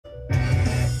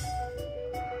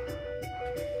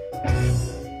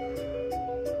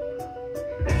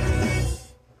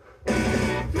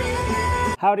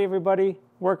Howdy everybody,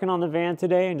 working on the van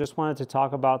today and just wanted to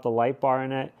talk about the light bar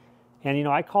in it. And you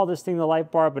know, I call this thing the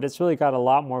light bar, but it's really got a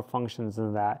lot more functions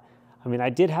than that. I mean, I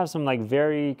did have some like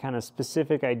very kind of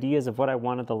specific ideas of what I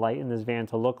wanted the light in this van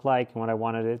to look like and what I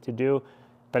wanted it to do,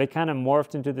 but it kind of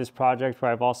morphed into this project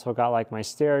where I've also got like my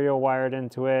stereo wired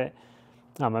into it.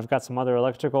 I've got some other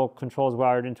electrical controls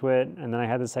wired into it, and then I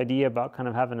had this idea about kind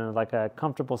of having like a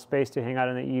comfortable space to hang out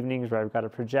in the evenings where I've got a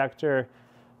projector,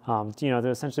 you know, to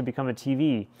essentially become a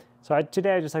TV. So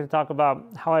today I'd just like to talk about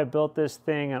how I built this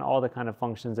thing and all the kind of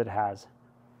functions it has.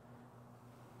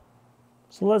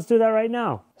 So let's do that right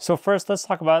now. So first, let's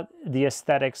talk about the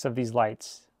aesthetics of these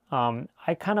lights.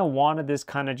 I kind of wanted this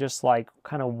kind of just like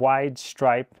kind of wide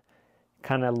stripe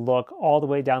kind of look all the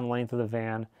way down the length of the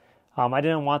van. I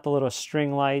didn't want the little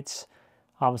string lights.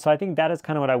 So I think that is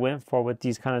kind of what I went for with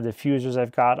these kind of diffusers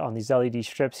I've got on these LED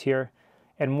strips here.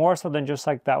 And more so than just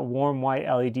like that warm white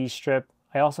LED strip,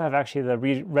 I also have actually the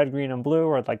red, green, and blue,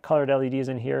 or like colored LEDs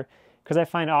in here, because I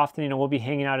find often, you know, we'll be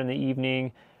hanging out in the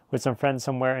evening with some friends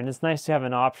somewhere, and it's nice to have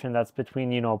an option that's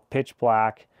between, you know, pitch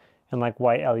black and like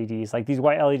white LEDs. Like these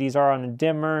white LEDs are on a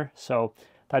dimmer, so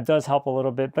that does help a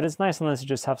little bit, but it's nice unless you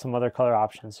just have some other color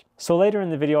options. So later in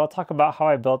the video, I'll talk about how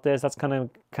I built this. That's kind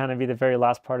of be the very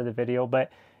last part of the video,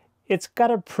 but it's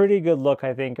got a pretty good look,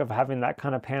 I think, of having that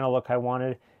kind of panel look I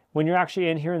wanted. When you're actually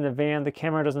in here in the van, the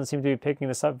camera doesn't seem to be picking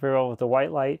this up very well with the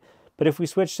white light. But if we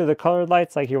switch to the colored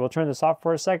lights, like here, we'll turn this off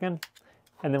for a second,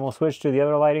 and then we'll switch to the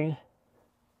other lighting.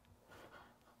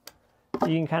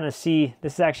 You can kind of see,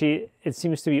 this is actually, it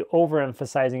seems to be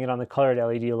overemphasizing it on the colored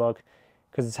LED look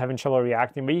because it's having trouble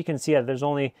reacting. But you can see that there's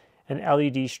only an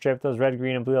LED strip. Those red,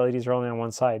 green, and blue LEDs are only on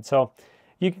one side. So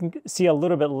you can see a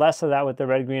little bit less of that with the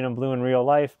red, green, and blue in real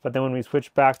life. But then when we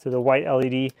switch back to the white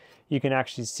LED, you can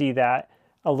actually see that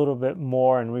a little bit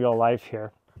more in real life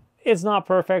here. It's not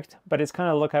perfect, but it's kind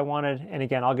of the look I wanted. And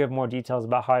again, I'll give more details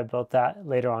about how I built that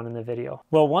later on in the video.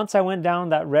 Well, once I went down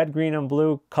that red, green, and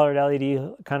blue colored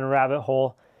LED kind of rabbit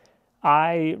hole,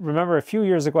 I remember a few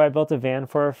years ago, I built a van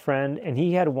for a friend, and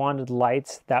he had wanted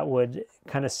lights that would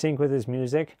kind of sync with his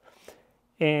music.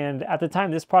 And at the time,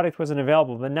 this product wasn't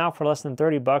available, but now for less than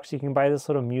 30 bucks, you can buy this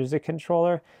little music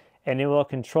controller, and it will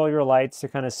control your lights to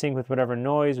kind of sync with whatever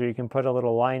noise, or you can put a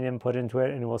little line input into it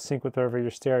and it will sync with whatever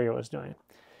your stereo is doing.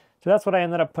 So that's what I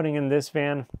ended up putting in this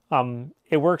van.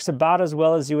 It works about as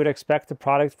well as you would expect a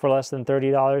product for less than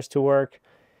 $30 to work.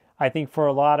 I think for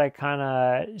a lot of kind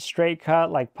of straight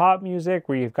cut like pop music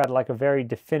where you've got like a very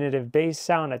definitive bass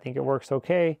sound, I think it works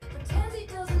okay.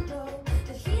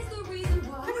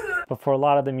 But for a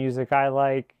lot of the music I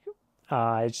like,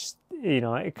 it's just, you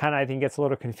know, it kind of, I think, gets a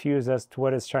little confused as to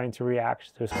what it's trying to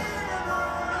react to.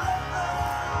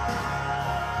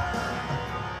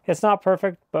 It's not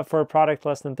perfect, but for a product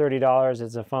less than $30,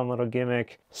 it's a fun little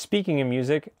gimmick. Speaking of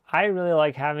music, I really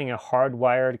like having a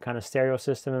hardwired kind of stereo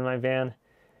system in my van.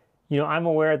 You know, I'm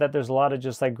aware that there's a lot of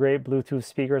just like great Bluetooth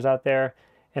speakers out there,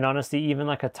 and honestly, even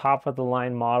like a top of the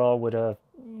line model would have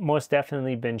most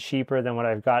definitely been cheaper than what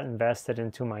I've got invested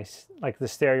into my, like the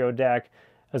stereo deck,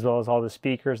 as well as all the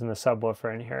speakers and the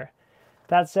subwoofer in here.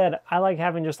 That said, I like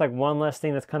having just like one less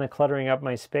thing that's kind of cluttering up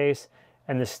my space,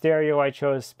 and the stereo I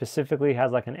chose specifically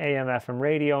has like an AM/FM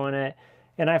radio in it,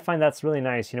 and I find that's really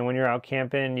nice. You know, when you're out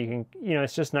camping, you can, you know,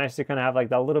 it's just nice to kind of have like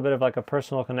that little bit of like a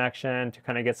personal connection to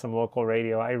kind of get some local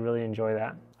radio. I really enjoy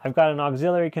that. I've got an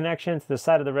auxiliary connection to the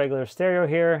side of the regular stereo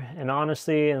here, and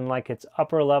honestly, in like its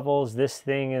upper levels, this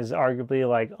thing is arguably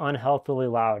like unhealthily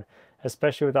loud,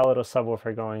 especially with that little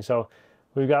subwoofer going. So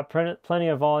we've got plenty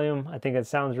of volume. I think it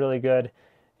sounds really good,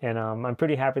 and I'm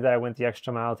pretty happy that I went the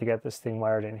extra mile to get this thing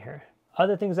wired in here.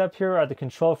 Other things up here are the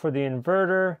control for the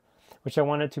inverter, which I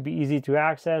want it to be easy to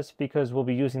access because we'll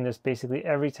be using this basically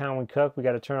every time we cook. We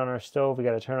got to turn on our stove, we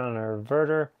got to turn on our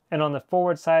inverter. And on the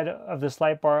forward side of this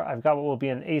light bar, I've got what will be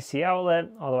an AC outlet,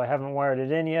 although I haven't wired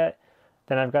it in yet.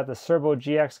 Then I've got the Cerbo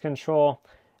GX control,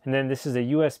 and then this is a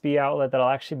USB outlet that I'll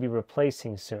actually be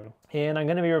replacing soon. And I'm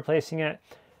going to be replacing it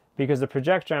because the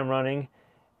projector I'm running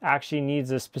actually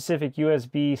needs a specific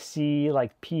USB-C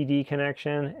like PD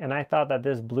connection, and I thought that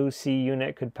this blue C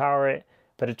unit could power it,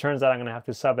 but it turns out I'm going to have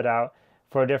to sub it out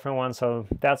for a different one, so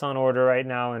that's on order right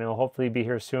now and it'll hopefully be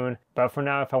here soon. But for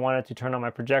now, if I wanted to turn on my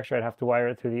projector, I'd have to wire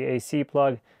it through the AC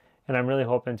plug, and I'm really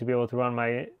hoping to be able to run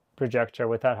my projector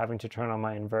without having to turn on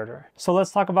my inverter. So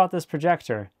let's talk about this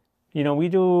projector. You know, we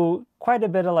do quite a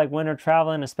bit of like winter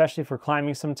traveling, especially for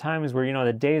climbing sometimes, where, you know,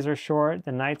 the days are short,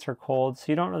 the nights are cold, so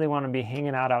you don't really want to be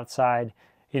hanging out outside,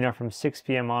 you know, from 6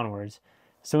 p.m. onwards.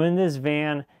 So in this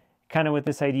van, kind of with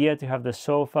this idea to have the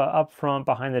sofa up front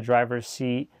behind the driver's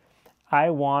seat,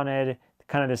 I wanted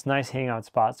kind of this nice hangout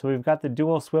spot. So we've got the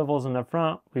dual swivels in the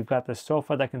front, we've got the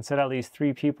sofa that can sit at least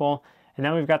 3 people, and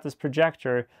now we've got this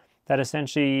projector that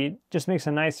essentially just makes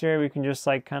a nice area we can just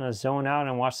like kind of zone out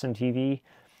and watch some TV.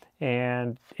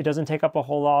 And it doesn't take up a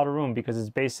whole lot of room because it's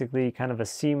basically kind of a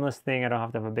seamless thing. I don't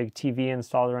have to have a big TV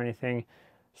installed or anything.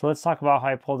 So let's talk about how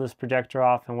I pull this projector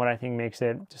off and what I think makes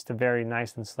it just a very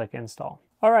nice and slick install.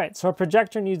 All right, so a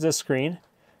projector needs a screen.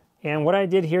 And what I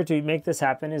did here to make this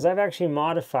happen is I've actually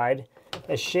modified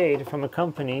a shade from a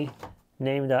company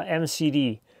named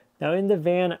MCD. Now in the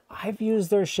van, I've used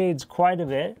their shades quite a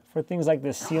bit for things like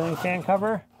this ceiling fan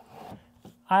cover.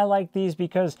 I like these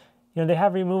because, you know, they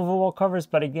have removable covers,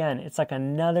 but again, it's like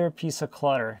another piece of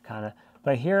clutter kind of.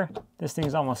 But here, this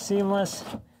thing's almost seamless.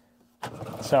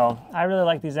 So I really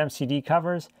like these MCD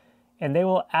covers, and they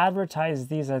will advertise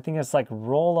these. I think it's like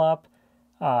roll up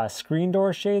screen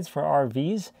door shades for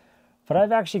RVs. But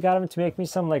I've actually got them to make me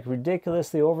some like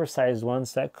ridiculously oversized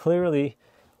ones that clearly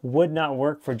would not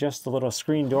work for just a little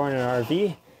screen door in an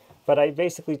RV. But I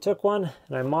basically took one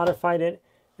and I modified it,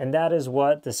 and that is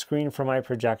what the screen for my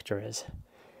projector is.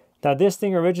 Now this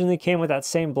thing originally came with that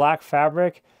same black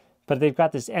fabric, but they've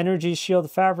got this energy shield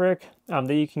fabric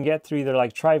that you can get through either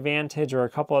like Trivantage or a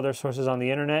couple other sources on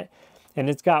the internet. And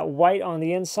it's got white on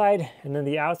the inside, and then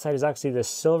the outside is actually this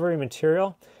silvery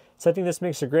material. So I think this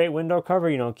makes a great window cover,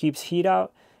 you know, keeps heat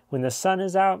out when the sun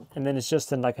is out, and then it's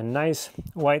just in like a nice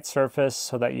white surface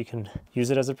so that you can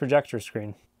use it as a projector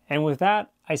screen. And with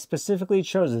that, I specifically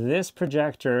chose this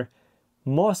projector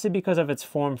mostly because of its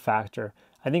form factor.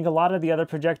 I think a lot of the other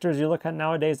projectors you look at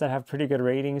nowadays that have pretty good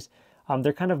ratings,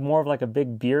 they're kind of more of like a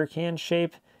big beer can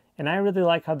shape. And I really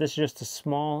like how this is just a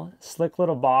small, slick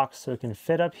little box so it can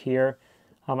fit up here.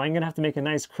 I'm gonna have to make a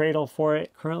nice cradle for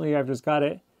it. Currently, I've just got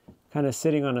it kind of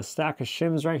sitting on a stack of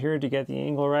shims right here to get the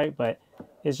angle right, but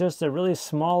it's just a really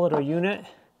small little unit.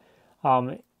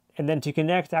 And then to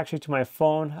connect actually to my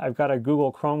phone, I've got a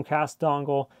Google Chromecast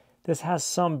dongle. This has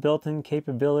some built-in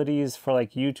capabilities for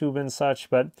like YouTube and such,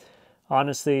 but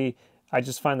honestly, I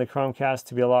just find the Chromecast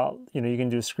to be a lot, you know, you can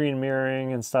do screen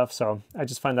mirroring and stuff, so I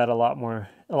just find that a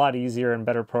lot easier and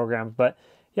better programmed. But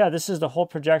yeah, this is the whole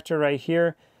projector right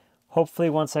here. Hopefully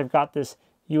once I've got this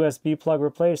USB plug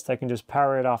replaced, I can just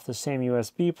power it off the same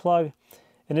USB plug.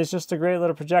 And it's just a great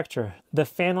little projector. The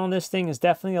fan on this thing is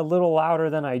definitely a little louder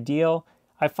than ideal.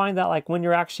 I find that like when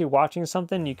you're actually watching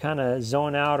something, you kind of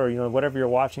zone out, or you know, whatever you're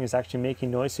watching is actually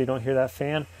making noise so you don't hear that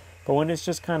fan. But when it's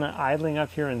just kind of idling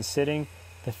up here and sitting,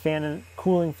 the fan and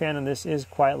cooling fan in this is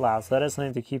quite loud. So that is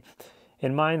something to keep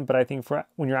in mind, but I think for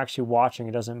when you're actually watching,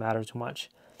 it doesn't matter too much.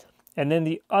 And then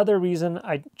the other reason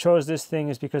I chose this thing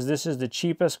is because this is the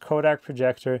cheapest Kodak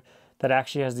projector that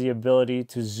actually has the ability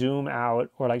to zoom out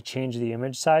or like change the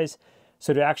image size.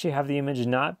 So to actually have the image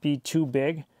not be too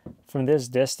big from this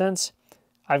distance,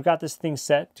 I've got this thing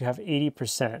set to have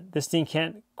 80%. This thing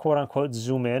can't quote unquote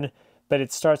zoom in, but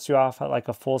it starts you off at like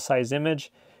a full size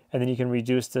image, and then you can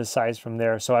reduce the size from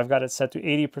there. So I've got it set to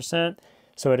 80%,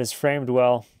 so it is framed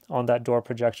well on that door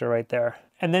projector right there.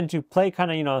 And then to play kind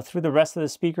of, you know, through the rest of the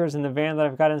speakers in the van that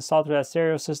I've got installed through that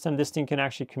stereo system, this thing can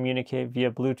actually communicate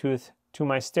via Bluetooth to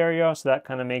my stereo. So that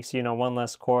kind of makes, you know, one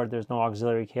less cord. There's no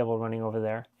auxiliary cable running over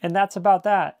there. And that's about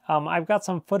that. I've got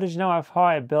some footage now of how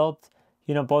I built,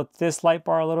 you know, both this light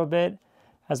bar a little bit,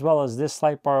 as well as this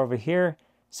light bar over here.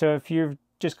 So if you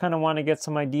just kind of want to get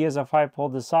some ideas of how I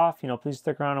pulled this off, you know, please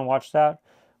stick around and watch that.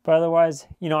 But otherwise,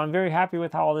 you know, I'm very happy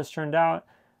with how all this turned out.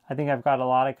 I think I've got a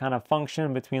lot of kind of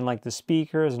function between like the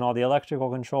speakers and all the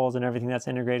electrical controls and everything that's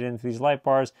integrated into these light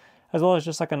bars, as well as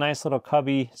just like a nice little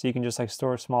cubby so you can just like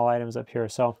store small items up here.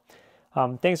 So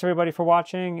thanks everybody for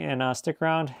watching, and stick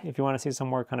around if you want to see some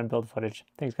more kind of build footage.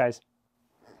 Thanks guys.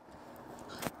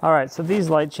 All right, so these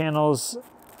light channels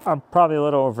are probably a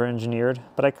little over engineered,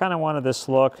 but I kind of wanted this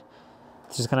look.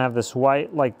 It's just gonna have this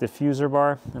white like diffuser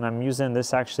bar, and I'm using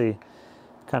this actually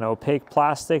kind of opaque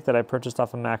plastic that I purchased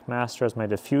off of Mac Master as my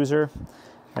diffuser.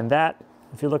 And that,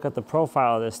 if you look at the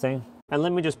profile of this thing, and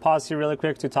let me just pause here really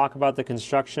quick to talk about the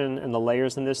construction and the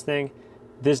layers in this thing.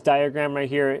 This diagram right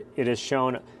here, it is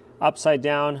shown upside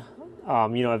down.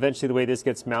 You know, eventually the way this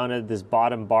gets mounted, this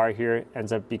bottom bar here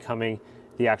ends up becoming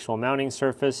the actual mounting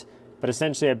surface. But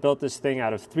essentially I built this thing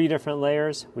out of 3 different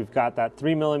layers. We've got that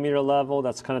 3mm level,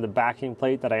 that's kind of the backing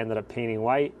plate that I ended up painting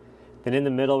white. Then in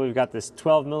the middle, we've got this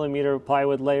 12mm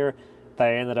plywood layer that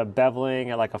I ended up beveling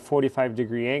at like a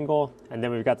 45-degree angle. And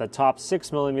then we've got the top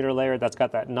 6mm layer that's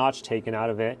got that notch taken out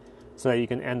of it so that you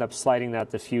can end up sliding that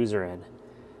diffuser in.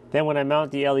 Then when I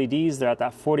mount the LEDs, they're at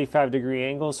that 45-degree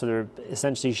angle, so they're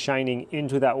essentially shining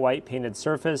into that white painted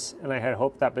surface. And I had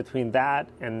hoped that between that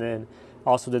and then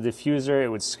also the diffuser, it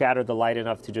would scatter the light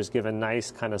enough to just give a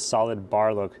nice kind of solid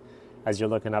bar look as you're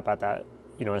looking up at that,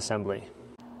 assembly.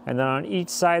 And then on each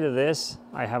side of this,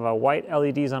 I have a white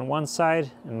LEDs on one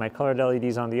side and my colored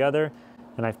LEDs on the other.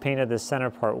 And I've painted this center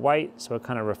part white, so it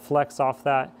kind of reflects off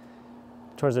that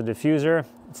towards the diffuser.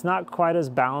 It's not quite as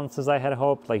balanced as I had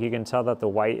hoped. Like, you can tell that the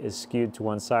white is skewed to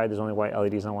one side. There's only white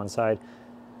LEDs on one side.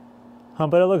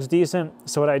 But it looks decent.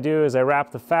 So what I do is I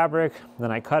wrap the fabric,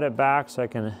 then I cut it back so I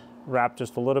can wrap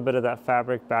just a little bit of that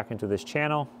fabric back into this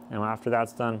channel. And after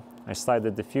that's done, I slide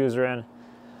the diffuser in.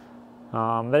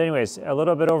 But anyways, a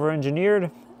little bit over-engineered,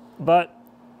 but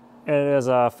it is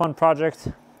a fun project.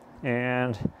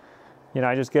 And,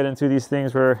 I just get into these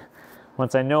things where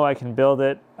once I know I can build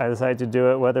it, I decide to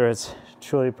do it, whether it's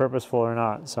truly purposeful or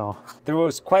not. So there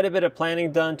was quite a bit of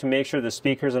planning done to make sure the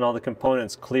speakers and all the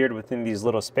components cleared within these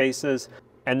little spaces.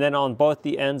 And then on both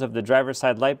the ends of the driver's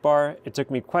side light bar, it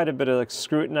took me quite a bit of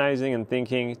scrutinizing and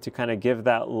thinking to kind of give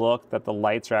that look that the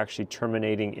lights are actually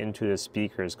terminating into the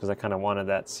speakers, because I kind of wanted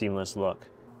that seamless look.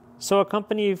 So a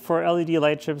company for LED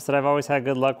light strips that I've always had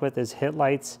good luck with is Hit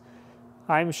Lights.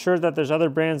 I'm sure that there's other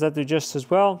brands that do just as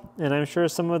well, and I'm sure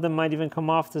some of them might even come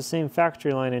off the same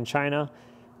factory line in China.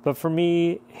 But for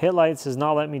me, Hit Lights has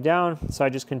not let me down, so I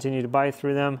just continue to buy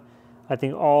through them. I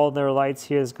think all their lights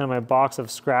here is kind of my box of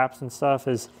scraps and stuff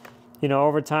is,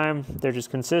 over time, they're just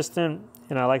consistent,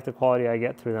 and I like the quality I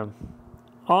get through them.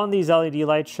 On these LED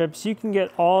light strips, you can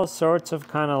get all sorts of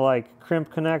kind of like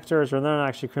crimp connectors, or they're not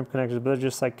actually crimp connectors, but they're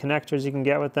just like connectors you can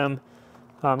get with them.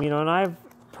 And I've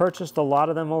purchased a lot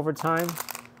of them over time,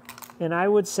 and I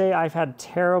would say I've had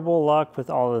terrible luck with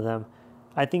all of them.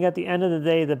 I think at the end of the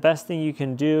day, the best thing you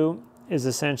can do is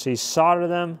essentially solder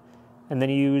them, and then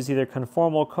you use either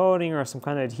conformal coating or some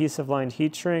kind of adhesive lined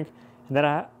heat shrink, and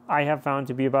that I have found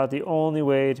to be about the only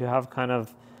way to have kind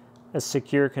of a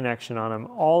secure connection on them.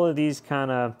 All of these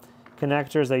kind of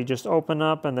connectors that you just open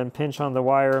up and then pinch on the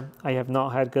wire, I have not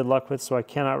had good luck with, so I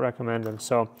cannot recommend them.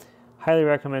 So highly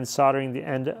recommend soldering the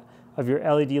end of your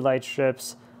LED light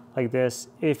strips like this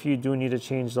if you do need to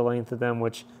change the length of them,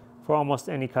 which for almost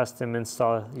any custom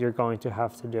install you're going to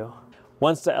have to do.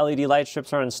 Once the LED light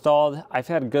strips are installed, I've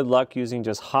had good luck using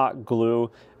just hot glue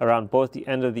around both the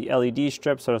end of the LED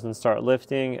strip so it doesn't start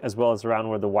lifting, as well as around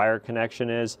where the wire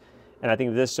connection is. And I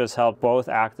think this just helped both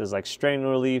act as like strain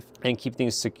relief and keep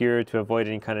things secure to avoid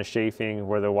any kind of chafing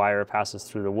where the wire passes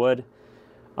through the wood.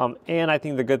 And I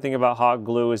think the good thing about hot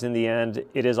glue is in the end,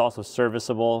 it is also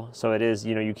serviceable. So it is,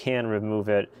 you can remove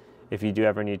it if you do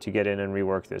ever need to get in and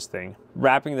rework this thing.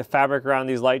 Wrapping the fabric around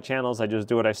these light channels, I just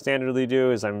do what I standardly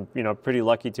do. Is I'm, pretty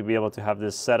lucky to be able to have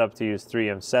this set up to use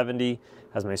 3M70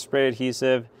 as my spray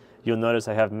adhesive. You'll notice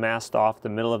I have masked off the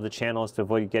middle of the channels to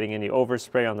avoid getting any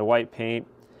overspray on the white paint.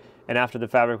 And after the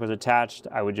fabric was attached,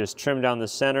 I would just trim down the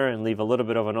center and leave a little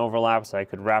bit of an overlap so I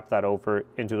could wrap that over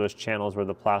into those channels where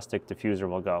the plastic diffuser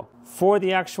will go. For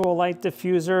the actual light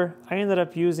diffuser, I ended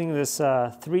up using this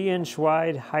 3-inch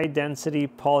wide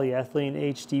high-density polyethylene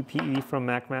HDPE from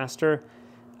McMaster.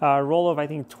 A roll of, I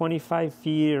think, 25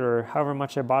 feet or however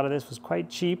much I bought of this was quite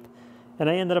cheap. And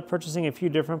I ended up purchasing a few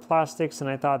different plastics, and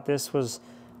I thought this was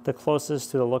the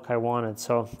closest to the look I wanted.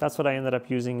 So that's what I ended up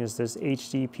using, is this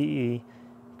HDPE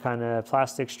kind of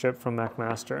plastic strip from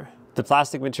McMaster. The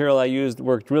plastic material I used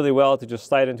worked really well to just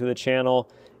slide into the channel.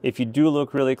 If you do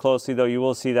look really closely though, you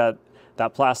will see that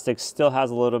that plastic still has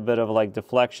a little bit of like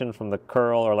deflection from the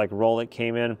curl or like roll it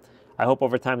came in. I hope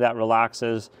over time that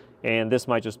relaxes, and this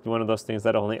might just be one of those things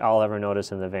that only I'll ever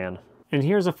notice in the van. And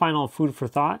here's a final food for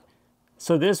thought.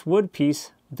 So this wood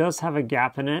piece does have a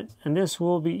gap in it, and this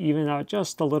will be evened out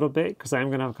just a little bit because I'm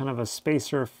gonna have kind of a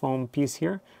spacer foam piece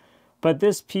here. But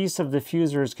this piece of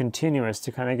diffuser is continuous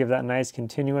to kind of give that nice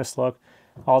continuous look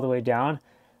all the way down.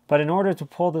 But in order to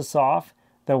pull this off,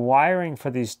 the wiring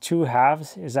for these two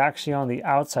halves is actually on the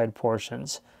outside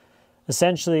portions.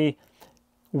 Essentially,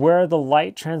 where the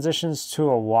light transitions to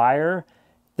a wire,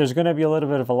 there's going to be a little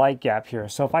bit of a light gap here.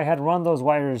 So if I had run those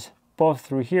wires both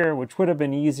through here, which would have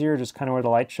been easier, just kind of where the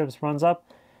light strips runs up,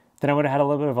 then I would have had a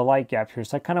little bit of a light gap here.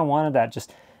 So I kind of wanted that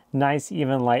just nice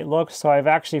even light look. So I've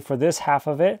actually, for this half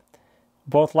of it,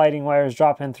 both lighting wires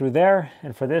drop in through there,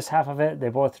 and for this half of it, they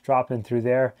both drop in through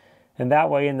there. And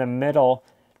that way in the middle,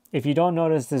 if you don't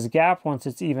notice this gap, once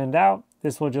it's evened out,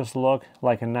 this will just look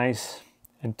like a nice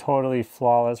and totally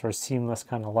flawless or seamless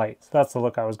kind of light. So that's the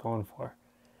look I was going for.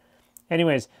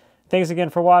 Anyways, thanks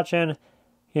again for watching.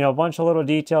 A bunch of little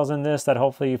details in this that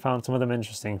hopefully you found some of them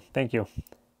interesting. Thank you.